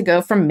bad to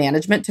go from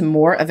management to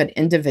more of an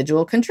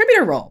individual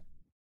contributor role?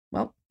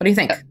 Well, what do you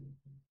think?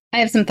 I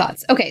have some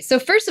thoughts. Okay, so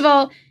first of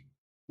all,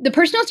 the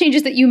personal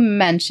changes that you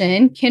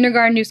mentioned,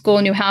 kindergarten, new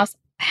school, new house,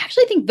 I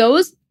actually think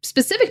those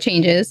specific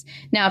changes,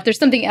 now, if there's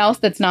something else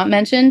that's not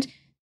mentioned,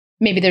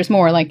 maybe there's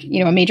more like,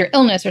 a major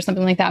illness or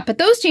something like that. But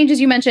those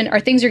changes you mentioned are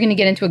things you're going to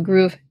get into a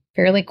groove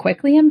fairly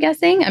quickly, I'm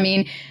guessing. I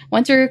mean,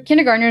 once your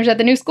kindergartners at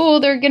the new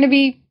school, they're going to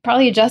be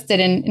probably adjusted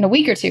in a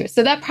week or two.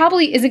 So that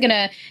probably isn't going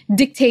to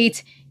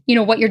dictate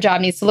what your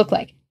job needs to look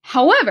like.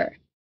 However,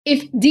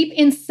 if deep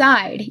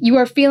inside you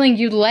are feeling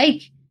you'd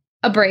like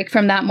a break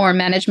from that more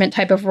management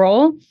type of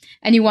role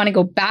and you want to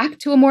go back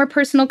to a more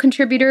personal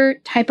contributor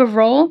type of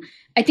role,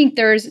 I think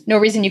there's no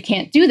reason you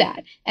can't do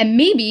that. And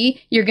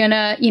maybe you're going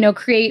to,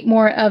 create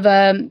more of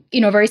a,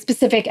 very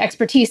specific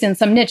expertise in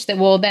some niche that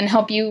will then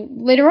help you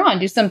later on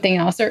do something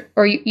else,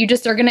 or you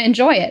just are going to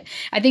enjoy it.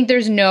 I think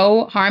there's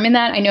no harm in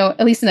that. I know,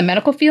 at least in the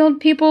medical field,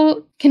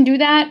 people can do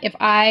that. If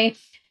I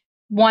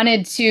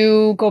wanted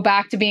to go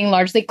back to being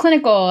largely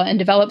clinical and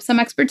develop some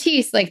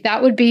expertise,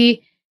 that would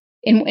be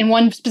in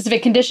one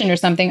specific condition or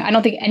something. I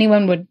don't think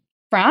anyone would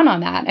frown on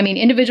that. I mean,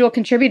 individual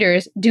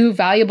contributors do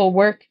valuable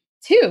work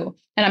too.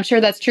 And I'm sure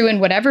that's true in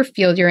whatever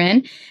field you're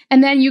in.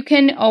 And then you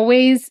can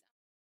always,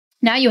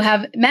 now you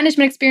have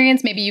management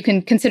experience, maybe you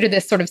can consider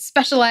this sort of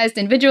specialized,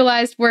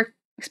 individualized work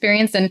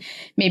experience, and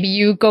maybe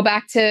you go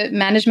back to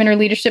management or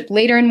leadership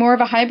later in more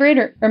of a hybrid,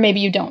 or maybe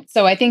you don't.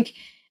 So I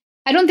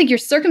don't think your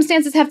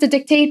circumstances have to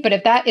dictate, but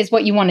if that is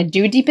what you want to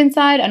do deep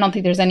inside, I don't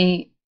think there's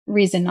any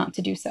reason not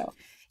to do so.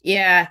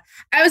 Yeah.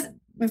 I was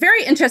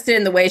very interested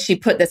in the way she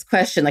put this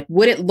question.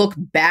 Would it look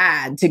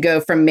bad to go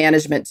from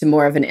management to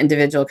more of an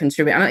individual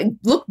contributor? I'm like,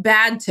 look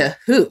bad to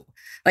who?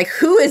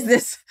 Who is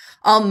this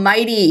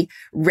almighty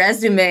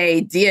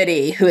resume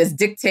deity who is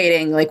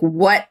dictating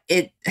what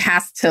it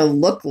has to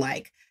look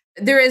like?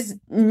 There is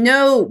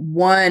no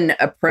one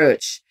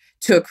approach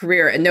to a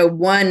career and know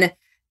one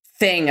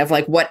thing of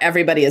like what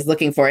everybody is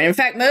looking for. And in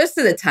fact, most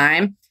of the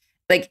time,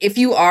 like if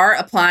you are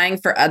applying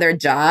for other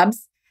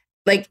jobs,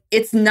 like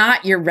it's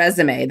not your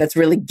resume that's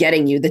really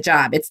getting you the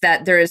job. It's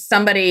that there is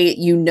somebody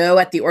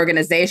at the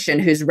organization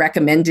who's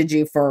recommended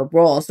you for a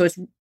role. So it's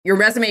your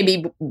resume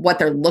be what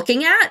they're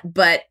looking at,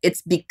 but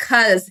it's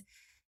because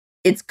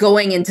it's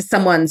going into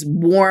someone's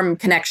warm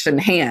connection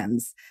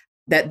hands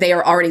that they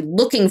are already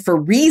looking for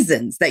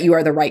reasons that you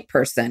are the right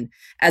person,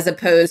 as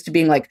opposed to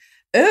being like,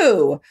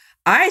 oh,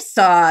 I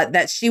saw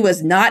that she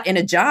was not in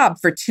a job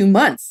for 2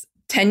 months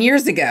 10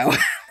 years ago.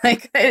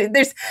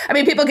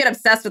 People get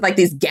obsessed with like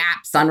these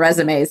gaps on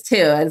resumes too.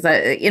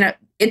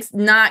 It's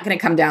not going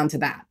to come down to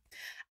that.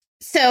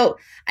 So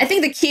I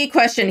think the key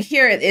question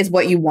here is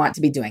what you want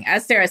to be doing.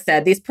 As Sarah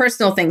said, these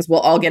personal things will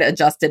all get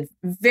adjusted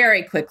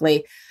very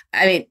quickly.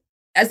 I mean,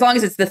 as long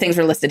as it's the things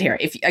we're listed here.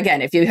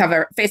 If you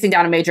have facing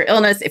down a major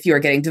illness, if you are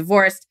getting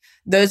divorced,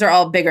 those are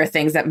all bigger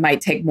things that might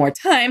take more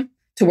time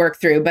to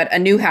work through, but a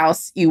new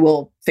house you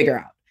will figure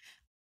out.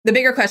 The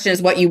bigger question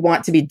is what you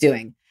want to be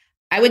doing.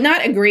 I would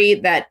not agree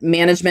that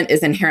management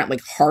is inherently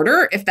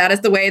harder if that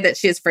is the way that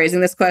she is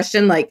phrasing this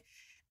question. Like,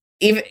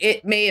 even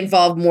it may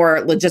involve more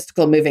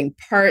logistical moving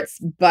parts,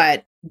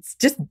 but it's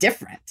just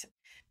different.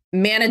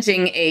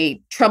 Managing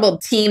a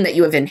troubled team that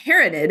you have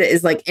inherited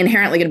is like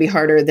inherently going to be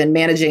harder than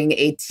managing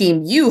a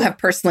team you have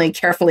personally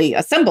carefully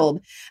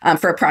assembled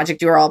for a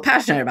project you are all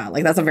passionate about.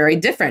 Like that's a very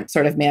different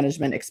sort of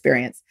management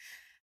experience.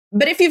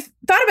 But if you've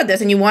thought about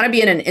this and you want to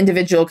be in an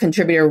individual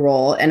contributor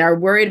role and are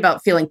worried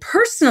about feeling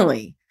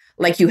personally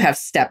like you have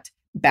stepped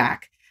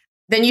back,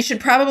 then you should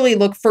probably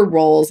look for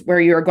roles where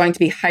you're going to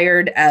be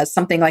hired as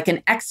something like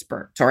an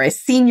expert or a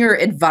senior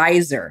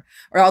advisor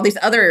or all these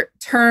other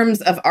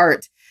terms of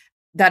art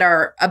that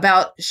are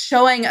about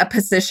showing a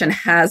position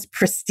has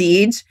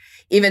prestige,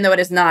 even though it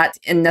is not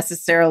in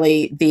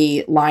necessarily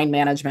the line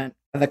management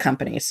of a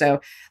company.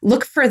 So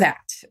look for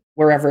that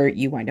wherever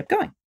you wind up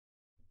going.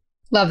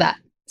 Love that.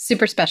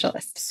 Super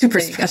specialist. Super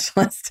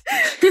specialist.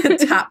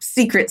 Top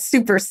secret,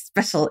 super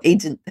special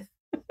agent.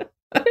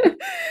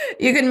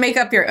 You can make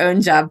up your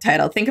own job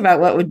title. Think about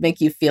what would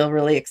make you feel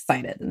really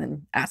excited and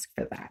then ask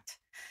for that.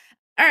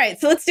 All right.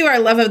 So let's do our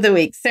love of the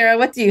week. Sarah,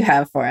 what do you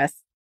have for us?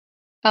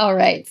 All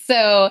right.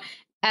 So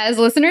as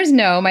listeners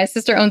know, my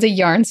sister owns a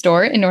yarn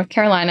store in North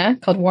Carolina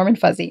called Warm and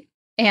Fuzzy.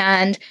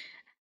 And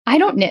I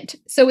don't knit.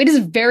 So it is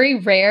very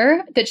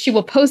rare that she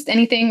will post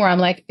anything where I'm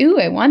like, ooh,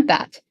 I want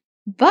that.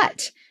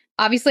 But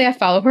obviously I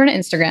follow her on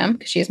Instagram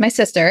because she is my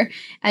sister.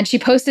 And she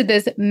posted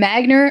this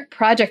Magner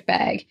project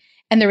bag.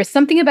 And there was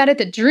something about it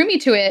that drew me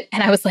to it.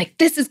 And I was like,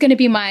 this is going to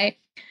be my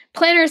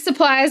planner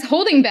supplies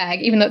holding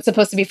bag, even though it's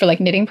supposed to be for like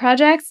knitting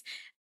projects.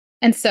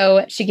 And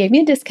so she gave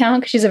me a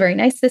discount because she's a very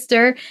nice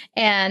sister.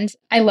 And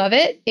I love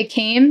it.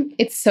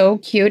 It's so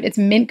cute. It's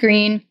mint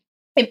green.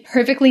 It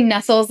perfectly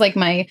nestles like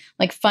my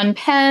like fun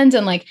pens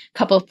and like a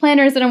couple of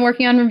planners that I'm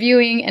working on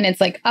reviewing. And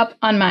it's like up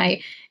on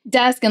my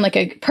desk in like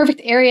a perfect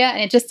area.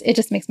 And it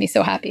just makes me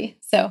so happy.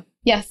 So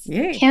yes,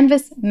 Yay.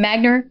 Canvas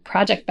Magner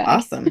project bag.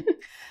 Awesome.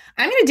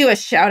 I'm going to do a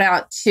shout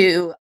out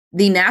to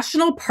the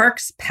National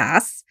Parks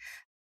Pass,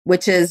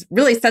 which is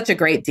really such a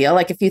great deal.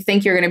 Like if you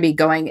think you're going to be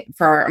going,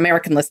 for our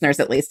American listeners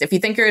at least, if you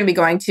think you're going to be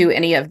going to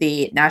any of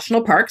the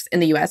national parks in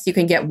the US, you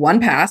can get one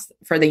pass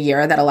for the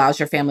year that allows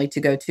your family to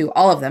go to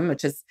all of them,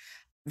 which is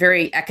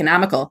very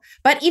economical.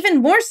 But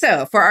even more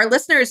so for our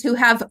listeners who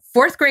have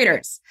fourth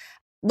graders,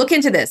 look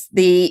into this.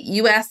 The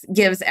US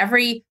gives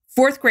every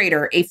fourth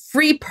grader a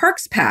free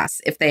parks pass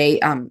if they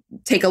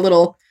take a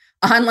little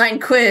online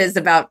quiz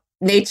about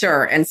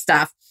nature and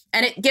stuff,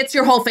 and it gets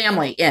your whole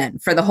family in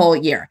for the whole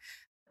year.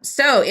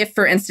 So if,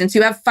 for instance,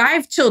 you have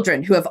 5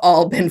 children who have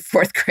all been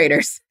fourth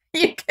graders,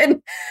 you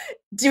can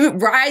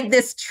ride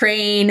this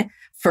train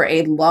for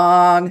a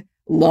long,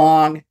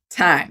 long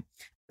time.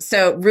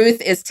 So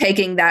Ruth is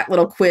taking that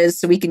little quiz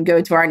so we can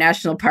go to our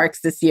national parks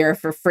this year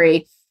for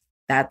free.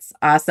 That's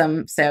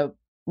awesome. So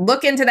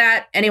look into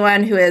that.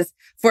 Anyone who is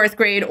fourth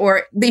grade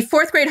or the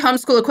fourth grade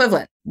homeschool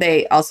equivalent,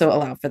 they also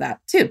allow for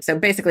that too. So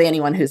basically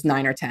anyone who's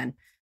 9 or 10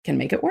 can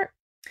make it work.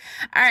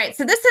 All right.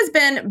 So this has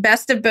been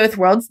Best of Both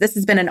Worlds. This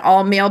has been an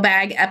all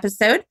mailbag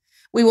episode.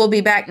 We will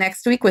be back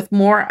next week with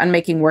more on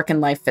making work and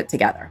life fit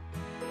together.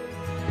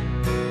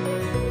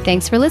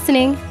 Thanks for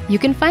listening. You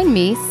can find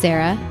me,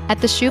 Sarah, at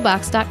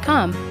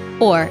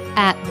theshoebox.com or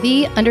at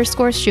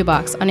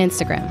 @the_shoebox on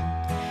Instagram.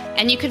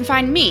 And you can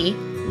find me,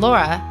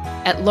 Laura,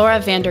 at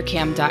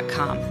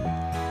lauravanderkam.com.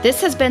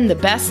 This has been the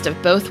Best of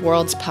Both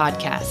Worlds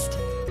podcast.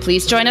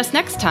 Please join us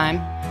next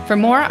time for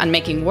more on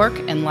making work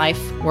and life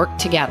work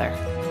together.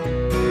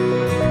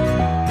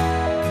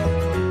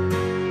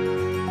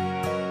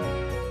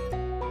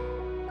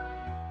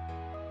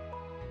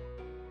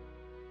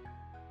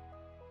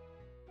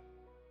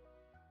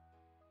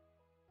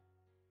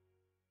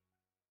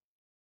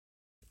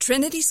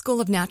 Trinity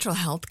School of Natural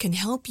Health can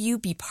help you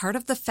be part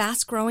of the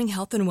fast-growing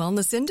health and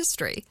wellness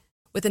industry.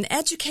 With an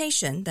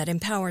education that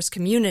empowers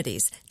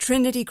communities,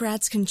 Trinity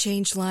grads can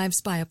change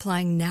lives by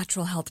applying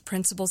natural health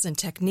principles and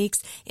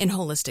techniques in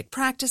holistic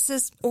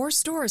practices or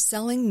stores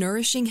selling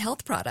nourishing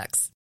health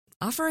products.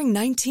 Offering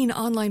 19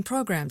 online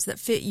programs that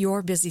fit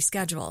your busy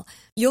schedule,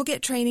 you'll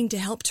get training to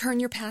help turn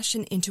your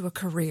passion into a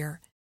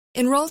career.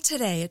 Enroll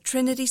today at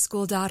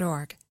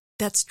trinityschool.org.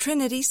 That's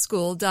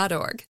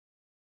trinityschool.org.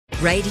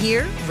 Right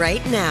here,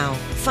 right now.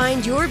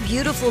 Find your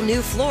beautiful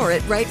new floor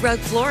at Right Rug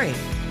Flooring.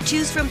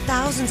 Choose from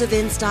thousands of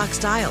in-stock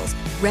styles,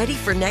 ready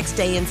for next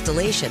day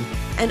installation,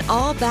 and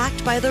all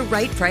backed by the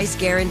right price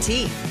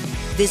guarantee.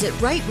 Visit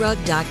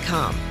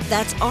rightrug.com.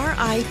 That's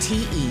RITERUG.com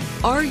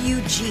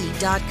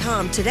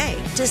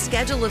today to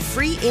schedule a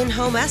free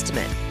in-home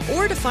estimate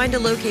or to find a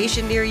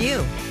location near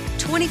you.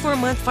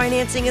 24-month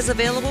financing is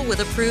available with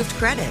approved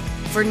credit.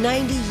 For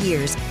 90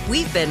 years,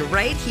 we've been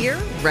right here,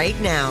 right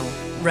now.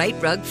 Right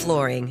Rug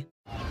Flooring.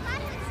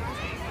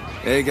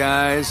 Hey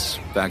guys,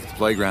 back at the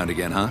playground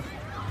again, huh?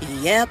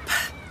 Yep.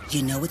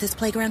 You know what this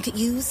playground could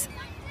use?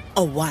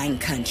 A wine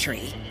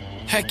country.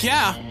 Heck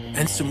yeah,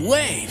 and some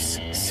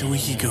waves so we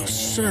could go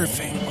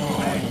surfing.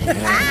 Oh, yeah.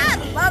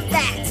 Ah, love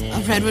that.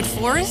 A redwood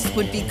forest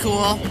would be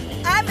cool.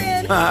 I'm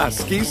in.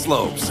 Ski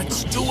slopes.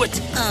 Let's do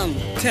it.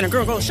 Can a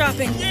girl go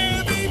shopping?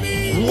 Yeah,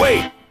 baby.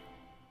 Wait!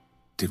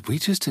 Did we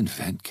just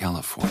invent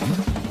California?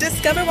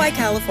 Discover why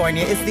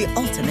California is the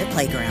ultimate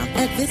playground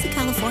at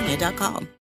visitcalifornia.com.